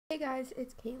Hey guys,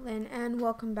 it's Caitlin and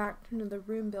welcome back to another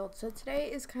room build. So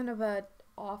today is kind of a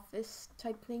office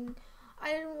type thing.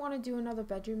 I didn't want to do another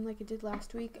bedroom like I did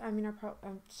last week. I'm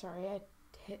sorry,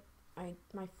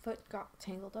 my foot got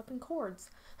tangled up in cords.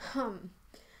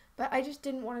 But I just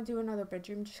didn't want to do another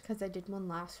bedroom just because I did one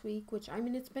last week, which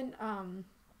it's been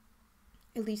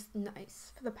at least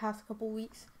nice for the past couple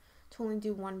weeks to only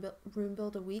do one room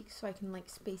build a week so I can like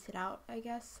space it out, I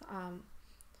guess.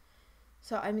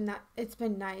 So that it's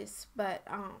been nice, but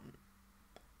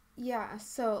yeah,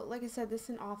 so like I said, this is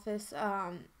an office.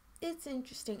 It's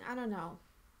interesting. I don't know.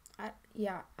 I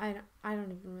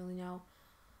don't even really know.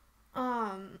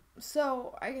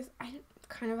 So I guess I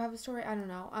kind of have a story. I don't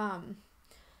know.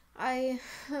 I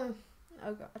oh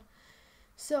god.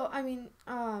 So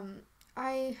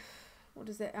I what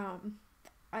is it?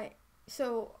 I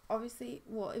so obviously,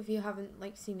 well, if you haven't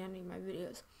like seen any of my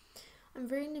videos, I'm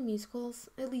very into musicals,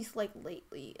 at least like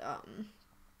lately,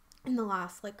 in the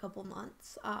last like couple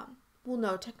months. Well,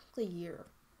 no, technically a year,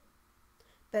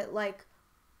 but like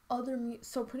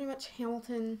so pretty much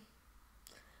Hamilton.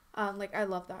 Like I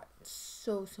love that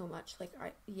so much. Like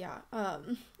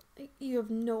you have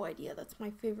no idea. That's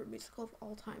my favorite musical of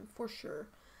all time for sure.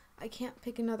 I can't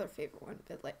pick another favorite one,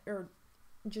 but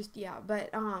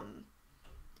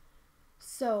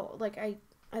so like I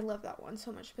love that one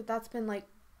so much. But that's been like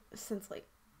since like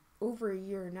over a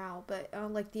year now, but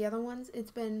like the other ones,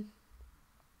 it's been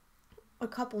a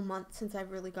couple months since I've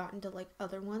really gotten to like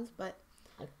other ones, but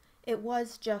it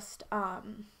was just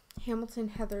Hamilton,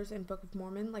 Heathers, and Book of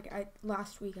Mormon. Like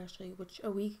last week actually, which a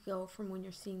week ago from when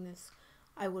you're seeing this,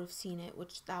 I would have seen it,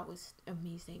 which that was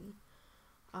amazing.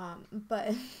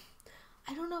 But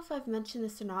I don't know if I've mentioned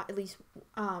this or not. At least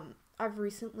I've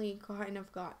recently kind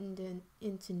of gotten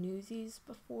into Newsies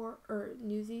before, or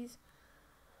Newsies.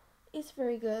 It's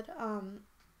very good.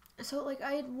 So like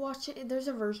I had watched it. There's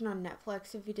a version on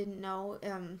Netflix if you didn't know.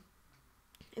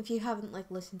 If you haven't like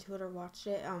listened to it or watched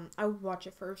it, I would watch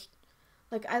it first.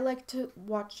 Like I like to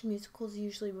watch musicals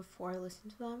usually before I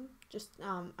listen to them. Just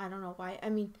I don't know why.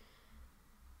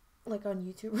 Like on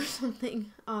YouTube or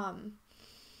something.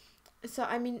 So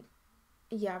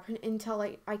yeah. Until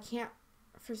like I can't,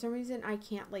 for some reason I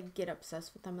can't like get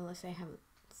obsessed with them unless I haven't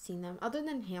seen them. Other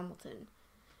than Hamilton.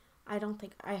 I don't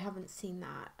think I haven't seen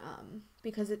that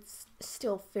because it's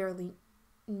still fairly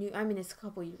new. It's a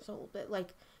couple years old, but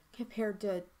like compared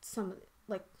to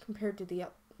compared to the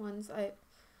other ones I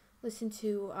listened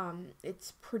to,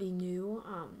 it's pretty new.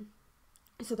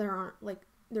 So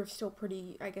they're still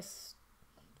pretty, I guess,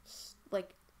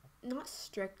 like not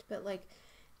strict, but like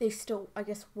they still, I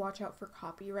guess, watch out for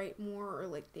copyright more, or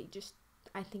like they just,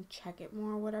 I think, check it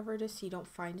more or whatever, just so you don't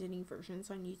find any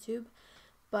versions on YouTube.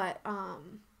 But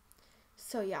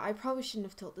so yeah, I probably shouldn't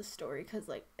have told this story because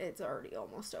like it's already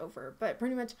almost over. But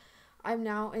pretty much, I'm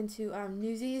now into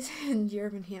Newsies and Dear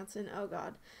Evan Hansen. Oh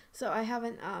god. So I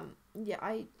haven't yeah,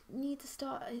 I need to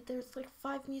start. There's like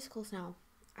 5 musicals now.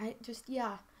 I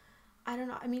don't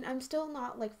know. I'm still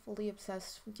not like fully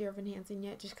obsessed with Dear Evan Hansen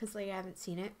yet, just because like I haven't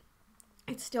seen it.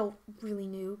 It's still really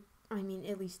new.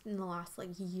 At least in the last like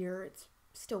year, it's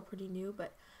still pretty new.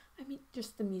 But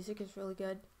just the music is really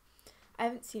good.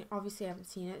 Obviously I haven't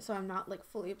seen it, so I'm not like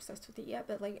fully obsessed with it yet,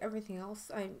 but like everything else,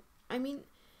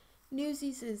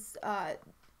 Newsies is I'm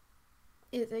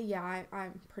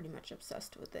pretty much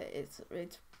obsessed with it.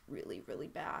 It's really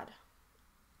bad.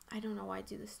 I don't know why I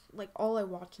do this. Like all I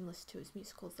watch and listen to is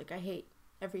musicals. Like I hate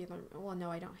every other, well no,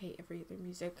 I don't hate every other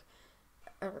music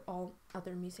or all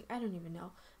other music. I don't even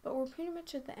know. But we're pretty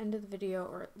much at the end of the video,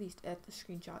 or at least at the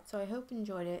screenshot. So I hope you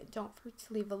enjoyed it. Don't forget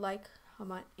to leave a like,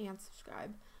 comment, and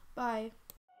subscribe. Bye.